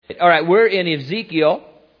All right, we're in Ezekiel,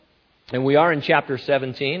 and we are in chapter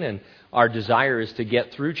 17, and our desire is to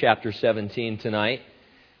get through chapter 17 tonight.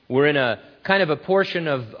 We're in a kind of a portion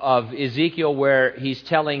of Ezekiel where he's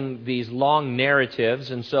telling these long narratives,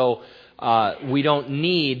 and so we don't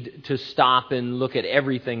need to stop and look at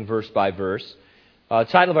everything verse by verse. The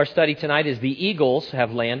title of our study tonight is The Eagles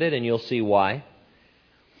Have Landed, and you'll see why.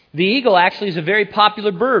 The eagle actually is a very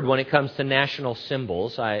popular bird when it comes to national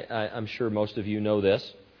symbols. I'm sure most of you know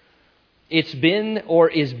this. It's been or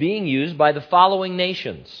is being used by the following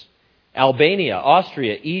nations: Albania,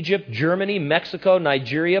 Austria, Egypt, Germany, Mexico,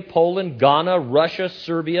 Nigeria, Poland, Ghana, Russia,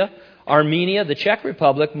 Serbia, Armenia, the Czech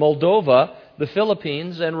Republic, Moldova, the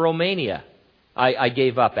Philippines, and Romania. I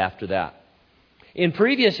gave up after that. In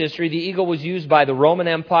previous history, the eagle was used by the Roman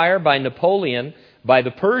Empire, by Napoleon, by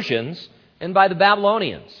the Persians, and by the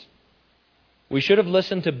Babylonians. We should have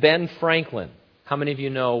listened to Ben Franklin. How many of you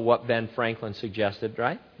know what Ben Franklin suggested,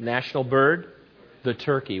 right? National bird? The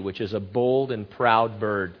turkey, which is a bold and proud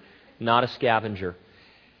bird, not a scavenger.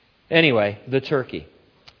 Anyway, the turkey.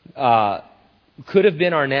 Could have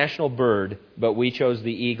been our national bird, but we chose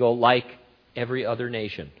the eagle like every other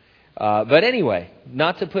nation. But anyway,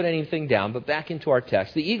 not to put anything down, but back into our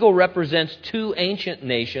text. The eagle represents two ancient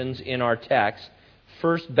nations in our text.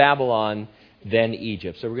 First Babylon, then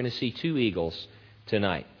Egypt. So we're going to see two eagles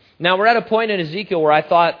tonight. Now we're at a point in Ezekiel where I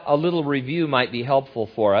thought a little review might be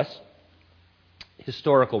helpful for us.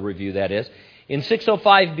 Historical review, that is. In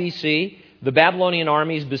 605 BC, the Babylonian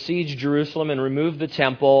armies besieged Jerusalem and removed the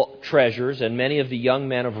temple treasures and many of the young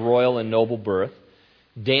men of royal and noble birth.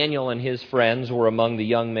 Daniel and his friends were among the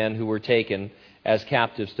young men who were taken as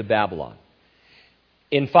captives to Babylon.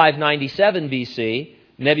 In 597 BC,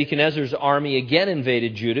 Nebuchadnezzar's army again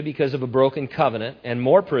invaded Judah because of a broken covenant, and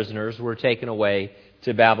more prisoners were taken away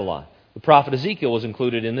to Babylon. The prophet Ezekiel was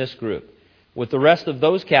included in this group. With the rest of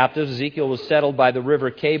those captives, Ezekiel was settled by the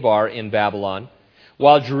river Kebar in Babylon.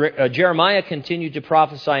 While Jeremiah continued to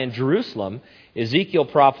prophesy in Jerusalem, Ezekiel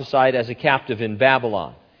prophesied as a captive in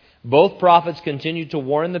Babylon. Both prophets continued to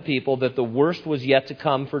warn the people that the worst was yet to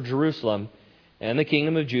come for Jerusalem and the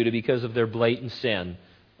kingdom of Judah because of their blatant sin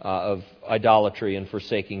of idolatry and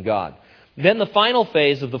forsaking God. Then the final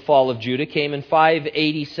phase of the fall of Judah came in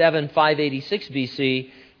 586 BC,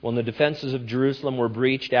 when the defenses of Jerusalem were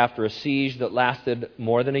breached after a siege that lasted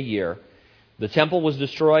more than a year. The temple was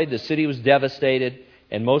destroyed, the city was devastated,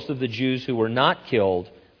 and most of the Jews who were not killed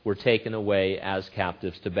were taken away as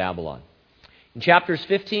captives to Babylon. In chapters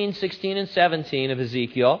 15, 16, and 17 of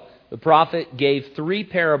Ezekiel, the prophet gave three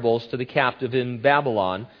parables to the captive in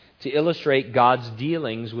Babylon to illustrate God's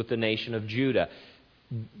dealings with the nation of Judah.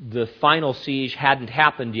 The final siege hadn't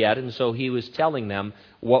happened yet, and so he was telling them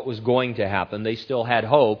what was going to happen. They still had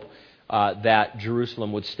hope that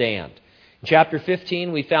Jerusalem would stand. In chapter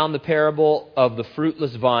 15, we found the parable of the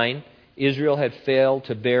fruitless vine. Israel had failed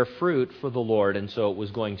to bear fruit for the Lord, and so it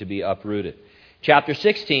was going to be uprooted. Chapter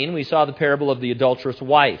 16, we saw the parable of the adulterous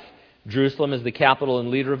wife. Jerusalem, as the capital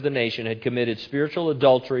and leader of the nation, had committed spiritual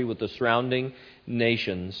adultery with the surrounding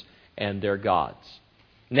nations and their gods.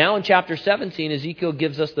 Now in chapter 17, Ezekiel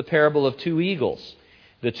gives us the parable of two eagles.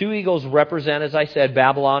 The two eagles represent, as I said,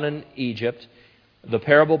 Babylon and Egypt. The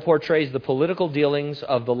parable portrays the political dealings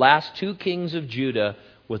of the last two kings of Judah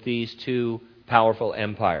with these two powerful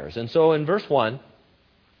empires. And so in verse 1,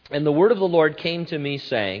 "And the word of the Lord came to me,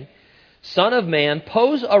 saying, Son of man,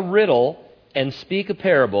 pose a riddle and speak a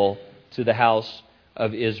parable to the house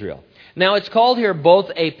of Israel." Now it's called here both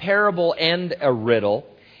a parable and a riddle.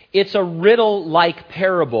 It's a riddle-like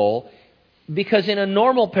parable because in a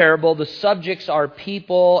normal parable, the subjects are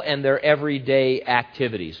people and their everyday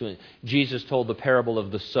activities. When Jesus told the parable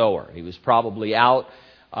of the sower, he was probably out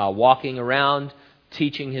walking around,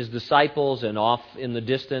 teaching his disciples, and off in the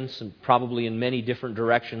distance, and probably in many different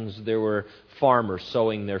directions, there were farmers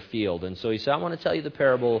sowing their field. And so he said, I want to tell you the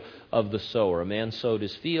parable of the sower. A man sowed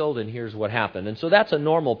his field, and here's what happened. And so that's a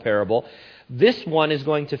normal parable. This one is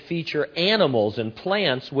going to feature animals and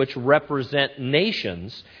plants which represent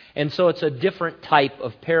nations. And so it's a different type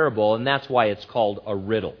of parable, and that's why it's called a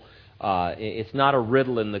riddle. It's not a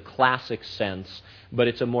riddle in the classic sense, but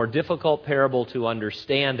it's a more difficult parable to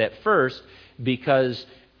understand at first because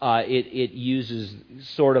it uses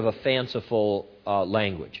sort of a fanciful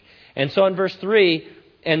language. And so in verse 3,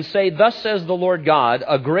 "And say, Thus says the Lord God,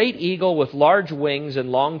 a great eagle with large wings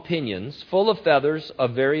and long pinions, full of feathers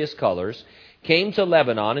of various colors, came to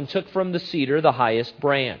Lebanon and took from the cedar the highest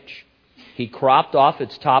branch. He cropped off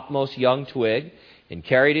its topmost young twig and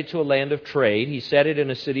carried it to a land of trade. He set it in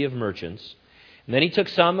a city of merchants. And then he took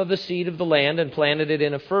some of the seed of the land and planted it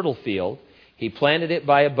in a fertile field. He planted it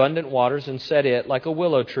by abundant waters and set it like a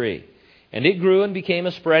willow tree. And it grew and became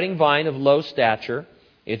a spreading vine of low stature.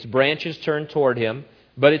 Its branches turned toward him,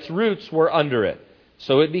 but its roots were under it.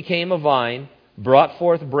 So it became a vine, brought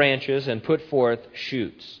forth branches, and put forth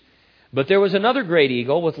shoots. But there was another great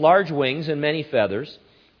eagle with large wings and many feathers.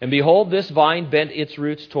 And behold, this vine bent its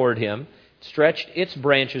roots toward him, stretched its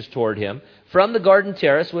branches toward him, from the garden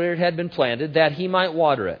terrace where it had been planted, that he might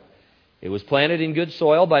water it. It was planted in good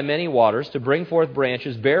soil by many waters, to bring forth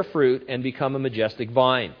branches, bear fruit, and become a majestic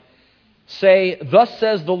vine. Say, thus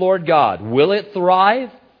says the Lord God, will it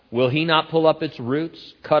thrive? Will he not pull up its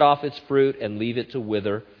roots, cut off its fruit, and leave it to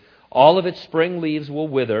wither? All of its spring leaves will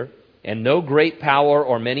wither, and no great power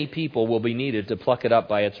or many people will be needed to pluck it up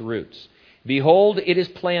by its roots. Behold, it is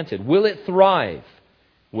planted. Will it thrive?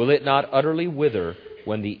 Will it not utterly wither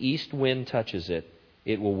when the east wind touches it?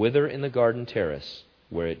 It will wither in the garden terrace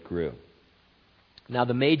where it grew. Now,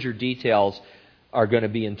 the major details are going to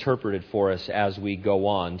be interpreted for us as we go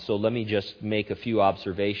on. So let me just make a few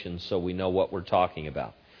observations so we know what we're talking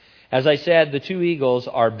about. As I said, the two eagles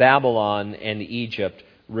are Babylon and Egypt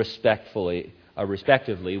respectively.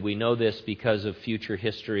 We know this because of future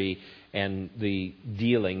history and the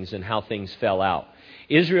dealings and how things fell out.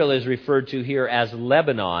 Israel is referred to here as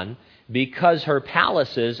Lebanon because her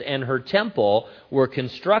palaces and her temple were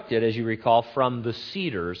constructed, as you recall, from the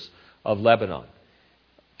cedars of Lebanon.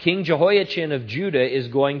 King Jehoiachin of Judah is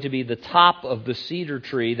going to be the top of the cedar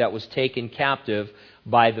tree that was taken captive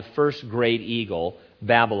by the first great eagle,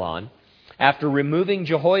 Babylon. After removing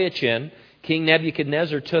Jehoiachin, King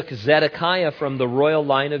Nebuchadnezzar took Zedekiah from the royal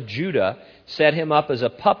line of Judah, set him up as a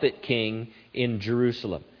puppet king in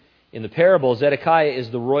Jerusalem. In the parable, Zedekiah is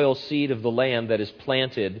the royal seed of the land that is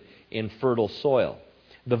planted in fertile soil.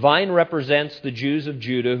 The vine represents the Jews of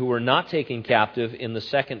Judah who were not taken captive in the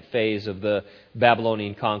second phase of the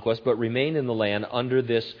Babylonian conquest, but remained in the land under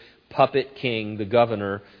this puppet king, the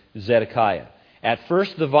governor, Zedekiah. At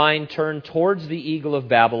first, the vine turned towards the eagle of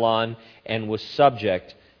Babylon and was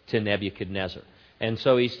subject to Nebuchadnezzar. And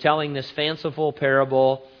so he's telling this fanciful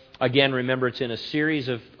parable. Again, remember, it's in a series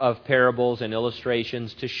of parables and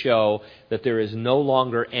illustrations to show that there is no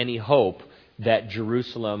longer any hope that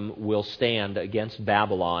Jerusalem will stand against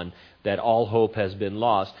Babylon, that all hope has been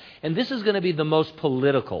lost. And this is going to be the most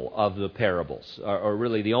political of the parables, or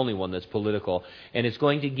really the only one that's political. And it's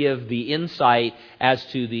going to give the insight as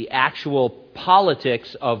to the actual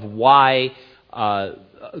politics of why the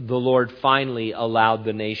Lord finally allowed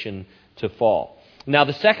the nation to fall. Now,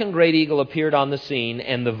 the second great eagle appeared on the scene,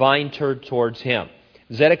 and the vine turned towards him.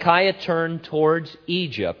 Zedekiah turned towards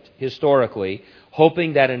Egypt, historically,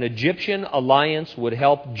 hoping that an Egyptian alliance would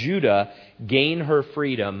help Judah gain her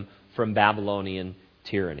freedom from Babylonian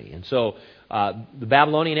tyranny. And so the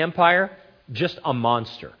Babylonian Empire, just a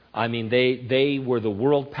monster. I mean, they were the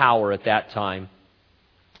world power at that time.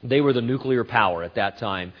 They were the nuclear power at that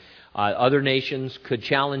time. Other nations could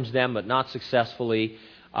challenge them, but not successfully.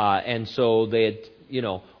 And so they had,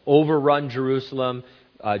 overrun Jerusalem.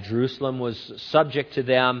 Jerusalem was subject to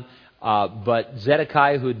them. But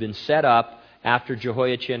Zedekiah, who had been set up after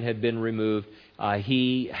Jehoiachin had been removed,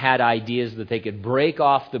 he had ideas that they could break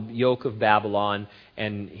off the yoke of Babylon,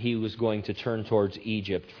 and he was going to turn towards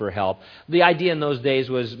Egypt for help. The idea in those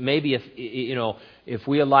days was maybe if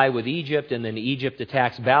we ally with Egypt and then Egypt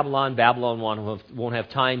attacks Babylon, Babylon won't have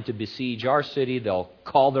time to besiege our city. They'll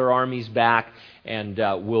call their armies back, and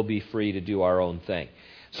we'll be free to do our own thing.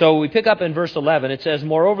 So we pick up in verse 11. It says,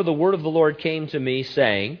 "Moreover, the word of the Lord came to me,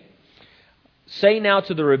 saying, Say now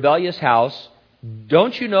to the rebellious house,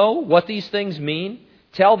 don't you know what these things mean?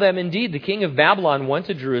 Tell them, indeed, the king of Babylon went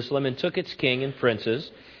to Jerusalem and took its king and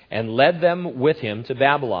princes and led them with him to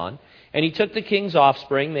Babylon. And he took the king's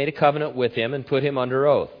offspring, made a covenant with him, and put him under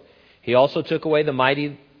oath. He also took away the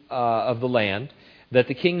mighty of the land, that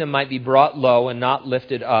the kingdom might be brought low and not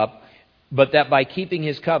lifted up, but that by keeping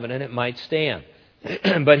his covenant it might stand.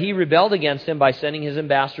 But he rebelled against him by sending his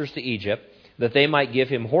ambassadors to Egypt, that they might give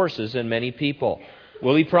him horses and many people.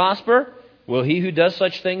 Will he prosper? Will he who does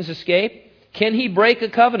such things escape? Can he break a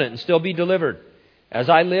covenant and still be delivered? As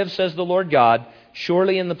I live, says the Lord God,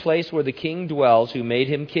 surely in the place where the king dwells, who made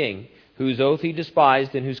him king, whose oath he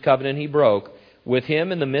despised and whose covenant he broke, with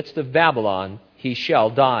him in the midst of Babylon he shall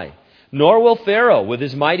die. Nor will Pharaoh with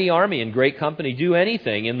his mighty army and great company do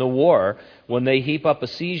anything in the war when they heap up a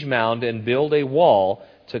siege mound and build a wall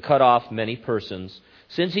to cut off many persons.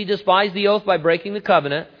 Since he despised the oath by breaking the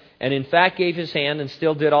covenant, and in fact gave his hand and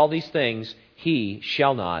still did all these things, he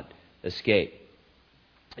shall not escape."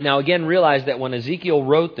 Now again, realize that when Ezekiel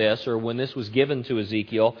wrote this, or when this was given to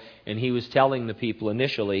Ezekiel, and he was telling the people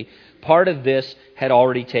initially, part of this had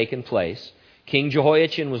already taken place. King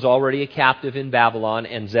Jehoiachin was already a captive in Babylon,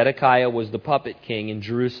 and Zedekiah was the puppet king in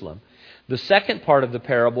Jerusalem. The second part of the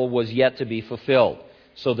parable was yet to be fulfilled.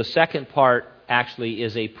 So the second part actually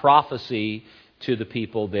is a prophecy to the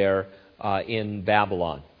people there in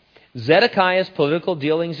Babylon. Zedekiah's political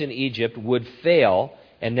dealings in Egypt would fail,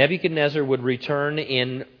 and Nebuchadnezzar would return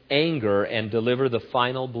in anger and deliver the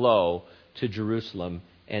final blow to Jerusalem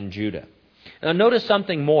and Judah. Now notice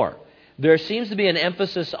something more. There seems to be an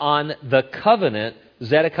emphasis on the covenant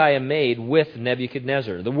Zedekiah made with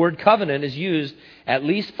Nebuchadnezzar. The word covenant is used at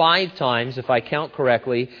least 5 times, if I count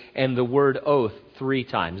correctly, and the word oath 3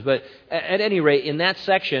 times. But at any rate, in that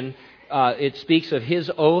section, it speaks of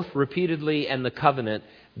his oath repeatedly and the covenant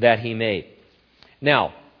that he made.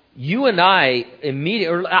 Now, you and I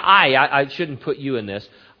I shouldn't put you in this.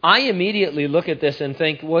 I immediately look at this and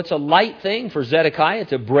think, well, it's a light thing for Zedekiah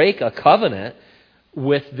to break a covenant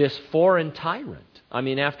with this foreign tyrant. I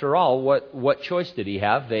mean, after all, what choice did he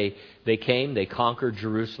have? They came, they conquered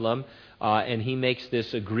Jerusalem, and he makes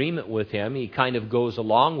this agreement with him. He kind of goes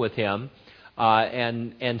along with him.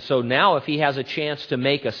 And so now if he has a chance to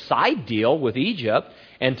make a side deal with Egypt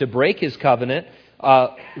and to break his covenant,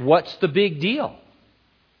 what's the big deal?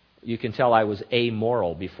 You can tell I was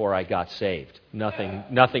amoral before I got saved.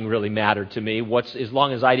 Nothing really mattered to me. As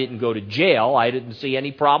long as I didn't go to jail, I didn't see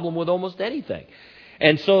any problem with almost anything.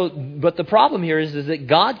 And so, but the problem here is that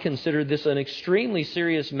God considered this an extremely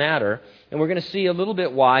serious matter, and we're going to see a little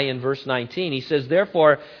bit why in verse 19. He says,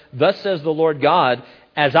 "Therefore, thus says the Lord God,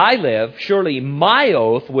 as I live, surely my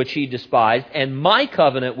oath which he despised, and my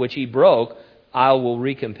covenant which he broke, I will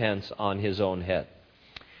recompense on his own head."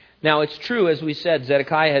 Now, it's true, as we said,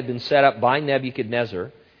 Zedekiah had been set up by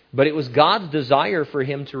Nebuchadnezzar, but it was God's desire for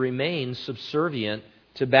him to remain subservient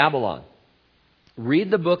to Babylon. Read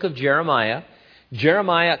the book of Jeremiah.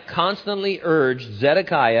 Jeremiah constantly urged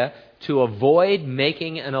Zedekiah to avoid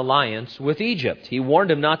making an alliance with Egypt. He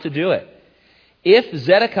warned him not to do it. If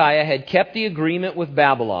Zedekiah had kept the agreement with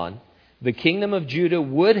Babylon, the kingdom of Judah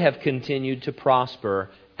would have continued to prosper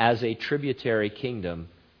as a tributary kingdom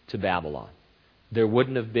to Babylon. There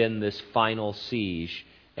wouldn't have been this final siege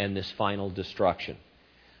and this final destruction.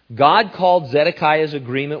 God called Zedekiah's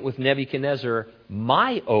agreement with Nebuchadnezzar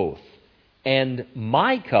my oath and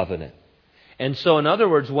my covenant. And so, in other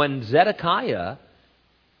words, when Zedekiah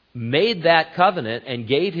made that covenant and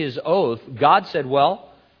gave his oath, God said,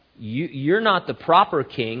 well, you're not the proper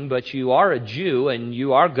king, but you are a Jew and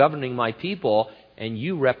you are governing my people and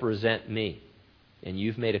you represent me. And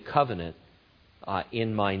you've made a covenant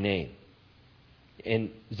in my name.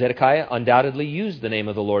 And Zedekiah undoubtedly used the name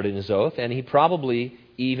of the Lord in his oath, and he probably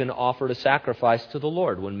even offered a sacrifice to the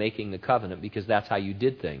Lord when making the covenant, because that's how you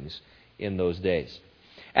did things in those days.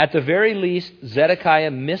 At the very least,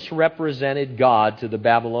 Zedekiah misrepresented God to the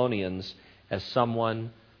Babylonians as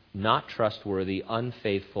someone not trustworthy,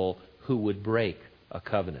 unfaithful, who would break a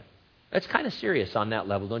covenant. That's kind of serious on that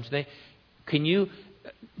level, don't you think? Can you,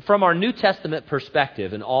 from our New Testament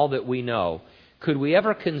perspective and all that we know, could we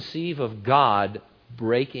ever conceive of God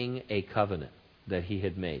breaking a covenant that he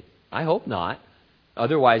had made? I hope not.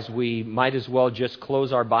 Otherwise, we might as well just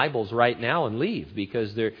close our Bibles right now and leave,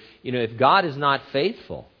 because if God is not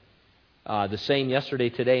faithful, the same yesterday,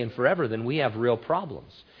 today, and forever, then we have real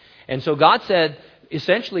problems. And so God said,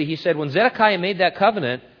 essentially, he said, when Zedekiah made that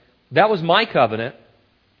covenant, that was my covenant.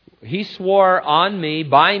 He swore on me,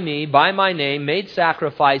 by my name, made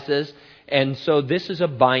sacrifices, and so this is a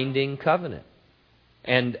binding covenant.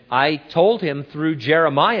 And I told him through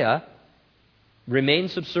Jeremiah, remain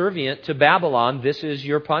subservient to Babylon. This is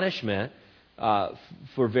your punishment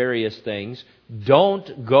for various things.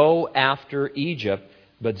 Don't go after Egypt.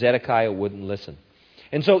 But Zedekiah wouldn't listen.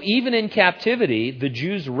 And so even in captivity, the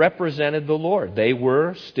Jews represented the Lord. They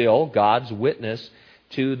were still God's witness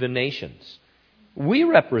to the nations. We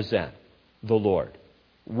represent the Lord.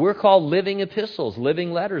 We're called living epistles,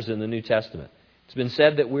 living letters in the New Testament. It's been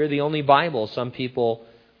said that we're the only Bible some people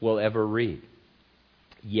will ever read.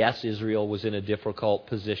 Yes, Israel was in a difficult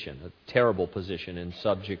position, a terrible position, and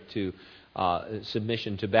subject to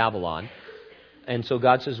submission to Babylon. And so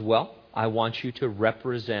God says, well, I want you to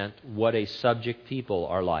represent what a subject people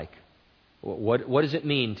are like. What does it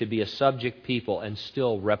mean to be a subject people and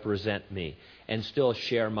still represent me and still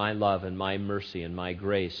share my love and my mercy and my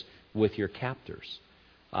grace with your captors?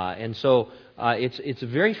 And so it's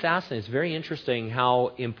very fascinating. It's very interesting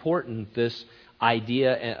how important this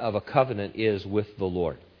idea of a covenant is with the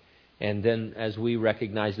Lord. And then as we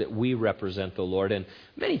recognize that we represent the Lord, and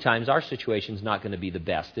many times our situation's not going to be the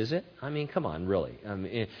best, is it? I mean, come on, really. I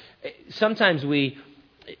mean, sometimes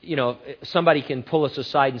somebody can pull us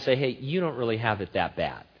aside and say, hey, you don't really have it that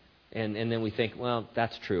bad. And then we think, well,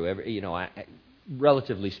 that's true.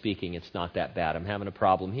 Relatively speaking, it's not that bad. I'm having a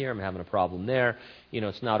problem here. I'm having a problem there.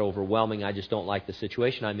 It's not overwhelming. I just don't like the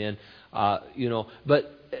situation I'm in.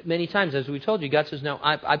 But many times, as we told you, God says, no,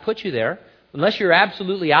 I put you there. Unless you're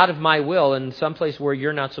absolutely out of my will and someplace where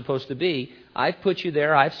you're not supposed to be, I've put you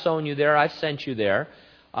there. I've sown you there. I've sent you there.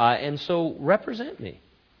 And so represent me.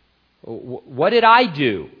 What did I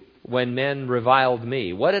do when men reviled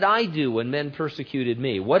me? What did I do when men persecuted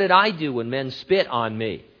me? What did I do when men spit on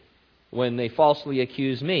me? When they falsely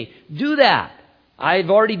accuse me? Do that. I've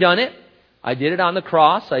already done it. I did it on the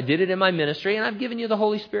cross. I did it in my ministry, and I've given you the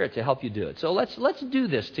Holy Spirit to help you do it. So let's do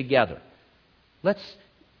this together. Let's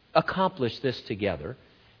accomplish this together.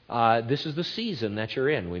 This is the season that you're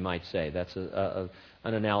in, we might say. That's an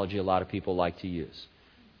analogy a lot of people like to use.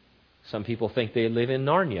 Some people think they live in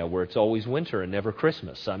Narnia, where it's always winter and never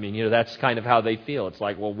Christmas. That's kind of how they feel. It's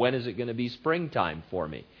like, well, when is it going to be springtime for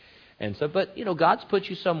me? And so, but God's put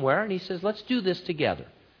you somewhere, and He says, let's do this together.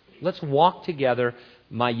 Let's walk together.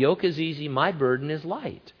 My yoke is easy, my burden is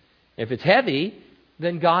light. If it's heavy,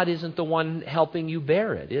 then God isn't the one helping you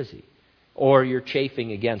bear it, is He? Or you're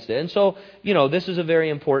chafing against it. And so, this is a very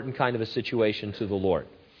important kind of a situation to the Lord.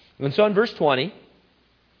 And so in verse 20,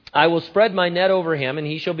 I will spread my net over him, and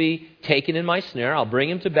he shall be taken in my snare. I'll bring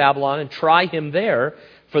him to Babylon and try him there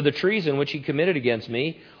for the treason which he committed against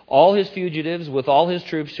me. All his fugitives with all his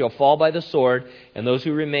troops shall fall by the sword, and those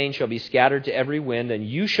who remain shall be scattered to every wind, and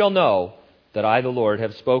you shall know that I, the Lord,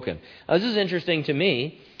 have spoken. Now, this is interesting to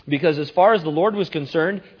me, because as far as the Lord was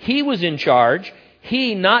concerned, He was in charge.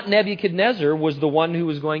 He, not Nebuchadnezzar, was the one who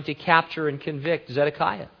was going to capture and convict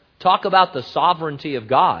Zedekiah. Talk about the sovereignty of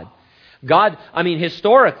God.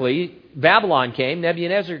 Historically, Babylon came,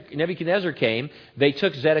 Nebuchadnezzar came, they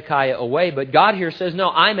took Zedekiah away, but God here says, no,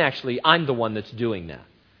 I'm the one that's doing that.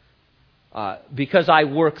 Because I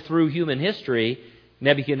work through human history,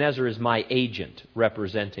 Nebuchadnezzar is my agent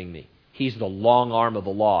representing me. He's the long arm of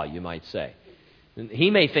the law, you might say.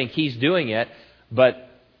 He may think he's doing it, but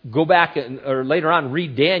go back or later on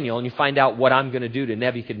read Daniel and you find out what I'm going to do to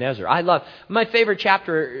Nebuchadnezzar. I love my favorite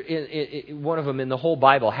chapter, one of them in the whole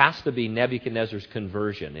Bible has to be Nebuchadnezzar's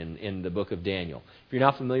conversion in the book of Daniel. If you're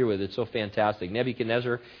not familiar with it, it's so fantastic.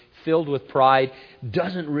 Nebuchadnezzar, filled with pride,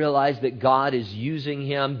 doesn't realize that God is using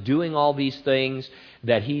him, doing all these things,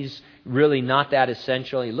 that he's really not that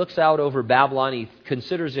essential. He looks out over Babylon, he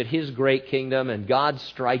considers it his great kingdom, and God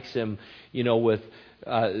strikes him, with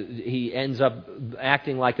he ends up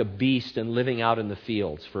acting like a beast and living out in the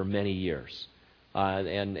fields for many years.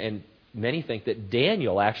 And many think that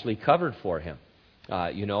Daniel actually covered for him,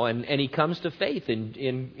 and he comes to faith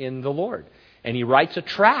in the Lord. And he writes a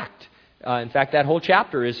tract. In fact, that whole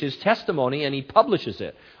chapter is his testimony, and he publishes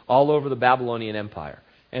it all over the Babylonian Empire.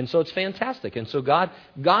 And so it's fantastic. And so God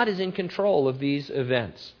is in control of these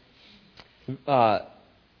events. Now,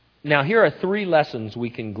 here are 3 lessons we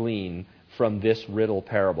can glean from this riddle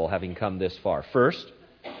parable, having come this far. First,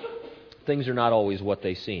 things are not always what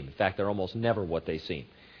they seem. In fact, they're almost never what they seem.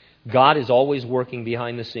 God is always working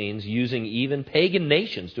behind the scenes, using even pagan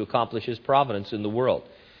nations to accomplish His providence in the world.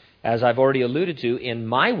 As I've already alluded to, in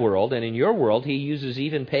my world and in your world, He uses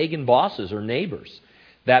even pagan bosses or neighbors.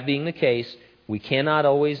 That being the case, we cannot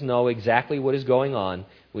always know exactly what is going on.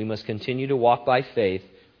 We must continue to walk by faith,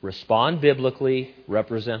 respond biblically,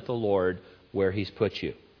 represent the Lord where He's put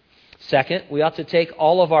you. Second, we ought to take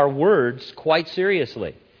all of our words quite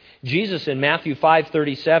seriously. Jesus in Matthew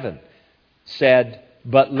 5:37 said,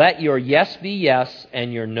 "But let your yes be yes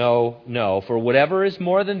and your no, no, for whatever is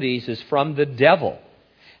more than these is from the devil."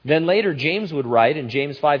 Then later James would write in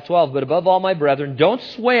James 5:12, "But above all, my brethren, don't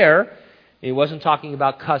swear." He wasn't talking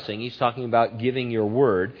about cussing. He's talking about giving your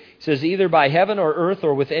word. He says, "Either by heaven or earth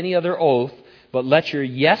or with any other oath, but let your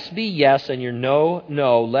yes be yes and your no,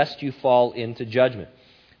 no, lest you fall into judgment."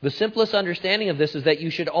 The simplest understanding of this is that you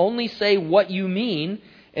should only say what you mean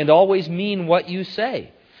and always mean what you say.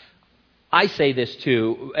 I say this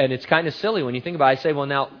too, and it's kind of silly when you think about it. I say, well,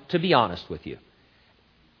 now, to be honest with you,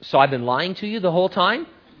 so I've been lying to you the whole time?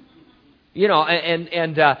 Now,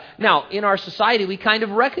 in our society, we kind of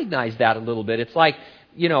recognize that a little bit. It's like,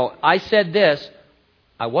 I said this,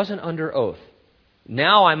 I wasn't under oath.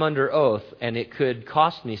 Now I'm under oath, and it could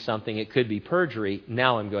cost me something. It could be perjury.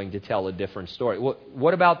 Now I'm going to tell a different story.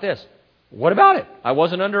 What about this? What about it? I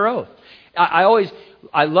wasn't under oath.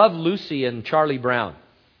 I love Lucy and Charlie Brown.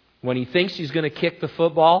 When he thinks he's going to kick the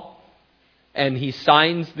football, and he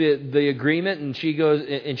signs the agreement, and she goes,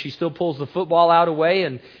 and she still pulls the football out away,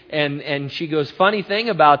 and she goes, "Funny thing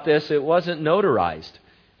about this, it wasn't notarized."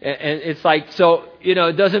 And it's like, so,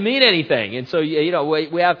 it doesn't mean anything. And so,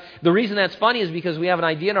 we have, the reason that's funny is because we have an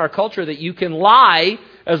idea in our culture that you can lie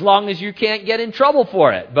as long as you can't get in trouble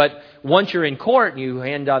for it. But once you're in court and you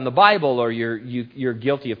hand on the Bible or you're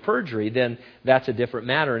guilty of perjury, then that's a different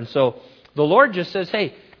matter. And so the Lord just says, hey,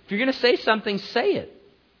 if you're going to say something, say it.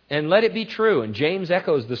 And let it be true. And James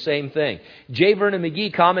echoes the same thing. J. Vernon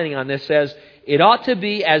McGee, commenting on this, says, it ought to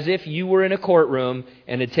be as if you were in a courtroom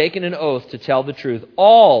and had taken an oath to tell the truth.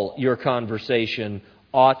 All your conversation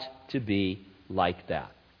ought to be like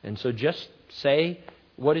that. And so just say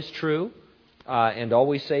what is true and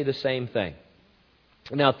always say the same thing.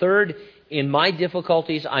 Now, third, in my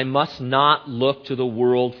difficulties, I must not look to the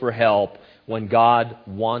world for help when God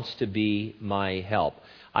wants to be my help.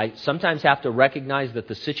 I sometimes have to recognize that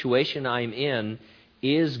the situation I'm in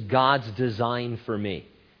is God's design for me.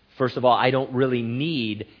 First of all, I don't really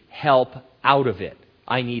need help out of it.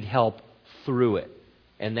 I need help through it.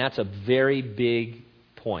 And that's a very big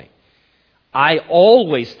point. I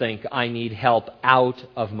always think I need help out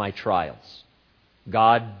of my trials.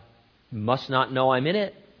 God must not know I'm in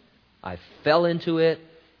it. I fell into it.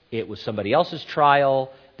 It was somebody else's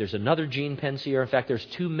trial. There's another Gene Pensiero. In fact, there's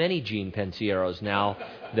too many Gene Pensieros now.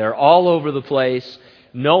 They're all over the place.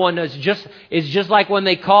 No one knows. It's just like when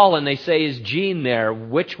they call and they say, is Gene there?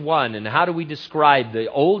 Which one? And how do we describe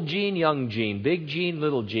the old Gene, young Gene, big Gene,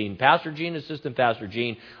 little Gene, Pastor Gene, Assistant Pastor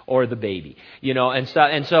Gene, or the baby? And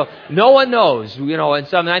so no one knows,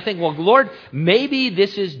 and I think, well, Lord, maybe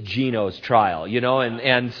this is Gino's trial,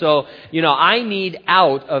 and so, I need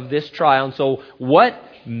out of this trial. And so what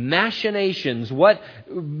machinations, what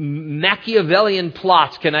Machiavellian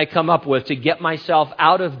plots can I come up with to get myself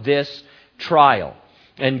out of this trial?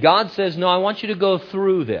 And God says, no, I want you to go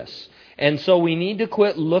through this. And so we need to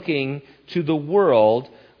quit looking to the world,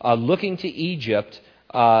 looking to Egypt.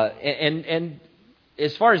 And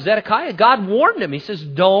as far as Zedekiah, God warned him. He says,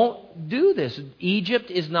 don't do this.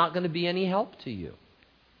 Egypt is not going to be any help to you.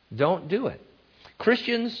 Don't do it.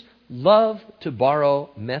 Christians love to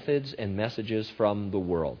borrow methods and messages from the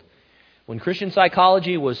world. When Christian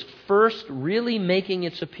psychology was first really making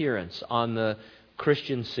its appearance on the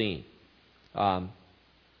Christian scene,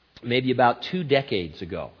 maybe about 2 decades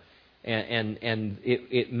ago, and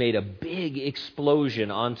it made a big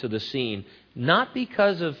explosion onto the scene, not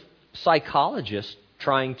because of psychologists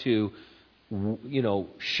trying to,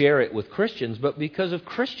 share it with Christians, but because of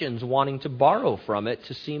Christians wanting to borrow from it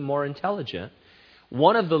to seem more intelligent.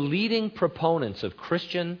 One of the leading proponents of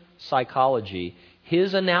Christian psychology,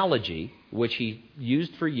 his analogy, which he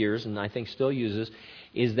used for years and I think still uses,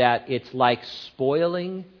 is that it's like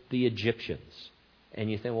spoiling the Egyptians. And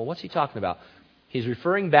you think, well, what's he talking about? He's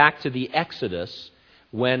referring back to the Exodus,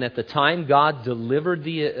 when at the time God delivered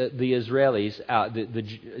the Israelis,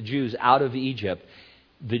 the Jews out of Egypt,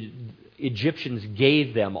 the Egyptians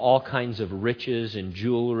gave them all kinds of riches and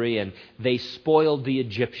jewelry, and they spoiled the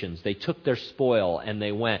Egyptians. They took their spoil and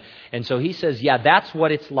they went. And so he says, yeah, that's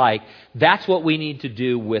what it's like. That's what we need to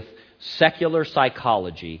do with secular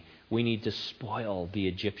psychology. We need to spoil the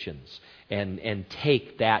Egyptians and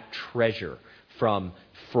take that treasure from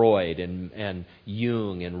Freud and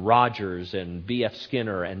Jung and Rogers and B.F.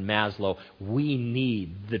 Skinner and Maslow. We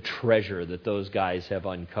need the treasure that those guys have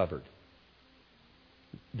uncovered.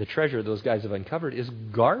 The treasure those guys have uncovered is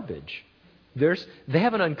garbage. They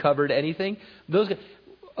haven't uncovered anything.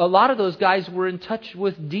 A lot of those guys were in touch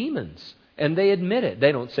with demons, and they admit it.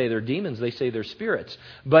 They don't say they're demons, they say they're spirits.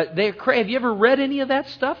 But they're crazy. Have you ever read any of that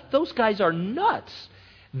stuff? Those guys are nuts.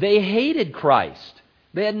 They hated Christ.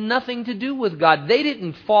 They had nothing to do with God. They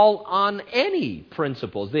didn't fall on any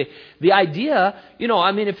principles. The idea,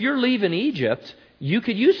 if you're leaving Egypt, you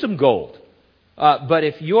could use some gold. But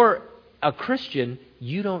if you're a Christian,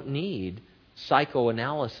 you don't need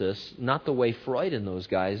psychoanalysis, not the way Freud and those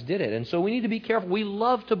guys did it. And so we need to be careful. We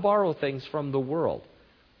love to borrow things from the world,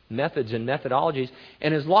 methods and methodologies.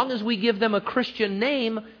 And as long as we give them a Christian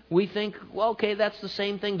name, we think, well, okay, that's the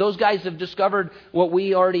same thing. Those guys have discovered what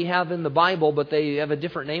we already have in the Bible, but they have a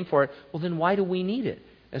different name for it. Well, then why do we need it?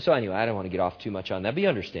 And so anyway, I don't want to get off too much on that, but you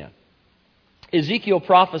understand. Ezekiel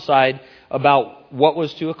prophesied about what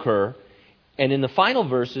was to occur, and in the final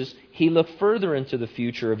verses, he looked further into the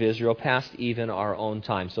future of Israel, past even our own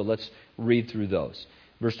time. So let's read through those.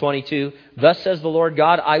 Verse 22, thus says the Lord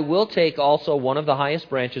God, I will take also one of the highest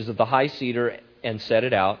branches of the high cedar and set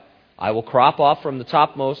it out. I will crop off from the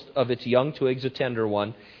topmost of its young twigs a tender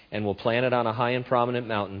one, and will plant it on a high and prominent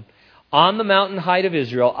mountain. On the mountain height of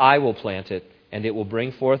Israel I will plant it, and it will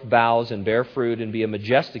bring forth boughs and bear fruit and be a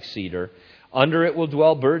majestic cedar. Under it will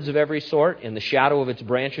dwell birds of every sort. In the shadow of its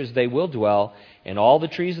branches they will dwell. And all the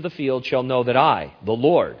trees of the field shall know that I, the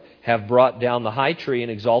Lord, have brought down the high tree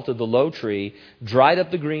and exalted the low tree, dried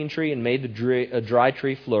up the green tree and made the dry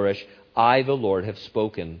tree flourish. I, the Lord, have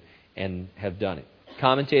spoken and have done it.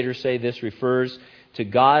 Commentators say this refers to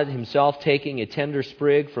God himself taking a tender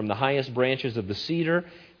sprig from the highest branches of the cedar,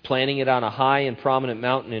 planting it on a high and prominent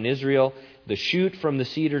mountain in Israel. The shoot from the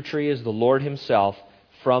cedar tree is the Lord himself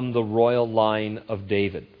from the royal line of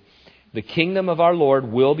David. The kingdom of our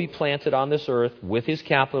Lord will be planted on this earth with his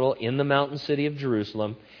capital in the mountain city of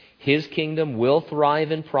Jerusalem. His kingdom will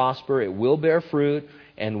thrive and prosper. It will bear fruit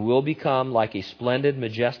and will become like a splendid,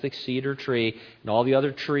 majestic cedar tree. And all the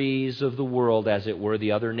other trees of the world, as it were,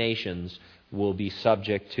 the other nations, will be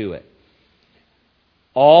subject to it.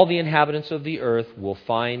 All the inhabitants of the earth will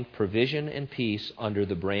find provision and peace under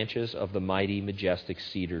the branches of the mighty, majestic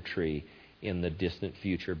cedar tree in the distant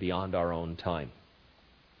future beyond our own time.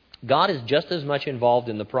 God is just as much involved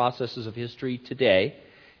in the processes of history today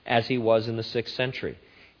as he was in the 6th century.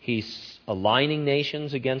 He's aligning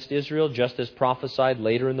nations against Israel, just as prophesied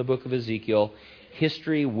later in the book of Ezekiel.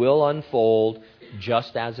 History will unfold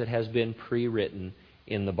just as it has been pre-written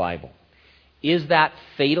in the Bible. Is that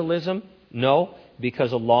fatalism? No,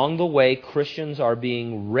 because along the way, Christians are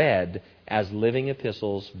being read as living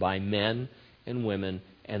epistles by men and women,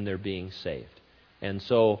 and they're being saved. And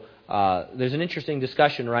so there's an interesting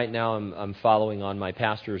discussion right now I'm following on my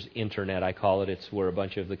pastor's internet, I call it. It's where a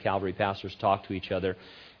bunch of the Calvary pastors talk to each other.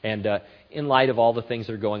 And in light of all the things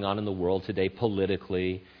that are going on in the world today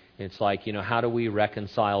politically, it's like, how do we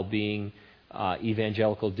reconcile being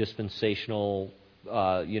evangelical, dispensational,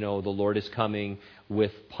 the Lord is coming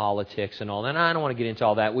with politics and all that. And I don't want to get into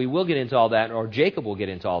all that. We will get into all that, or Jacob will get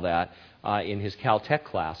into all that in his Caltech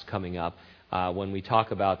class coming up when we talk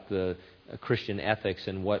about the Christian ethics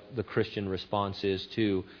and what the Christian response is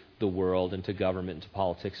to the world and to government and to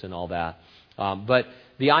politics and all that. But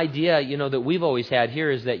the idea, that we've always had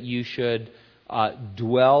here is that you should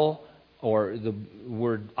dwell, or the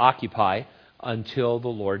word occupy, until the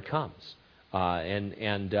Lord comes.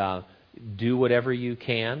 And do whatever you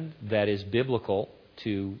can that is biblical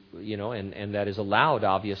to, and that is allowed,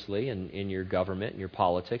 obviously, in your government and your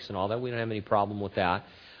politics and all that. We don't have any problem with that.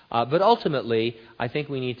 But ultimately, I think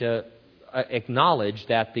we need to acknowledge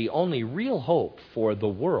that the only real hope for the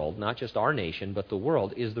world, not just our nation, but the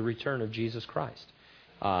world, is the return of Jesus Christ.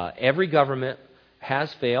 Every government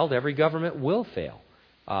has failed. Every government will fail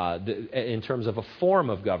in terms of a form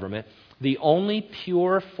of government. The only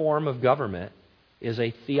pure form of government is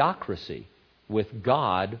a theocracy with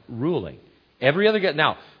God ruling. Every other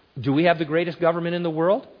now, do we have the greatest government in the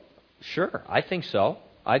world? Sure, I think so.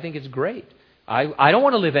 I think it's great. I don't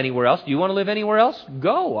want to live anywhere else. Do you want to live anywhere else?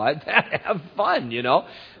 Go. Have fun,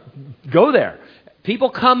 Go there.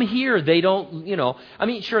 People come here. They don't,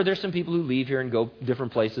 sure, there's some people who leave here and go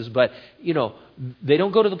different places, but, they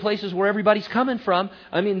don't go to the places where everybody's coming from.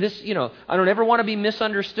 I don't ever want to be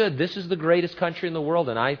misunderstood. This is the greatest country in the world,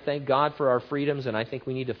 and I thank God for our freedoms, and I think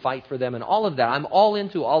we need to fight for them and all of that. I'm all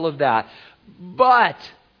into all of that. But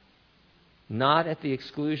not at the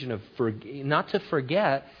exclusion of, not to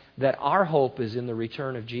forget that our hope is in the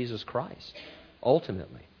return of Jesus Christ,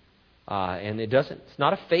 ultimately. And it's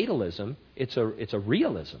not a fatalism, it's a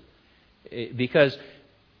realism. Because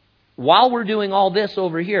while we're doing all this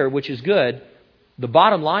over here, which is good, the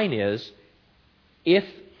bottom line is, if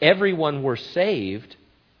everyone were saved,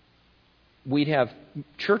 we'd have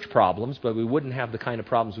church problems, but we wouldn't have the kind of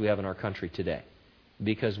problems we have in our country today.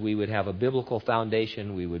 Because we would have a biblical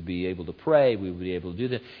foundation, we would be able to pray, we would be able to do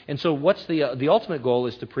that. And so what's the ultimate goal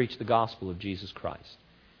is to preach the gospel of Jesus Christ.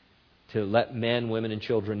 To let men, women, and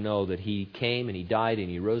children know that He came and He died and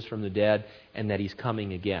He rose from the dead and that He's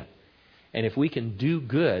coming again. And if we can do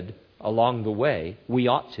good along the way, we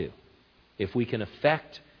ought to. If we can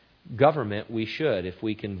affect government, we should. If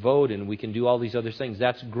we can vote and we can do all these other things,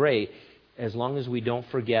 that's great, as long as we don't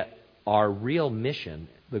forget our real mission,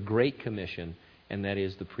 the Great Commission, and that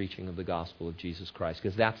is the preaching of the gospel of Jesus Christ.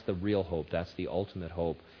 Because that's the real hope. That's the ultimate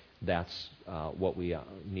hope. That's what we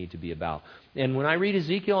need to be about. And when I read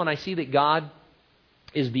Ezekiel and I see that God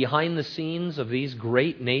is behind the scenes of these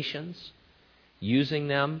great nations, using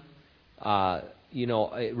them,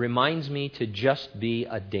 it reminds me to just be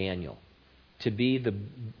a Daniel. To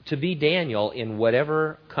be Daniel in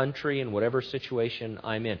whatever country and whatever situation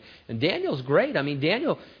I'm in. And Daniel's great.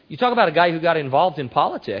 Daniel, you talk about a guy who got involved in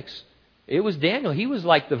politics. It was Daniel. He was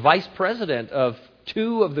like the vice president of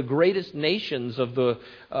two of the greatest nations of the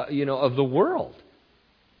world.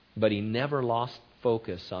 But he never lost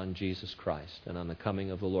focus on Jesus Christ and on the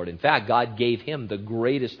coming of the Lord. In fact, God gave him the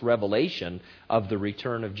greatest revelation of the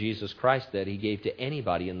return of Jesus Christ that he gave to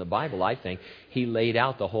anybody in the Bible, I think. He laid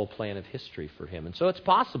out the whole plan of history for him. And so it's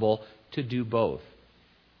possible to do both.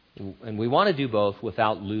 And we want to do both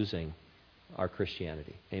without losing our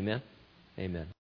Christianity. Amen? Amen.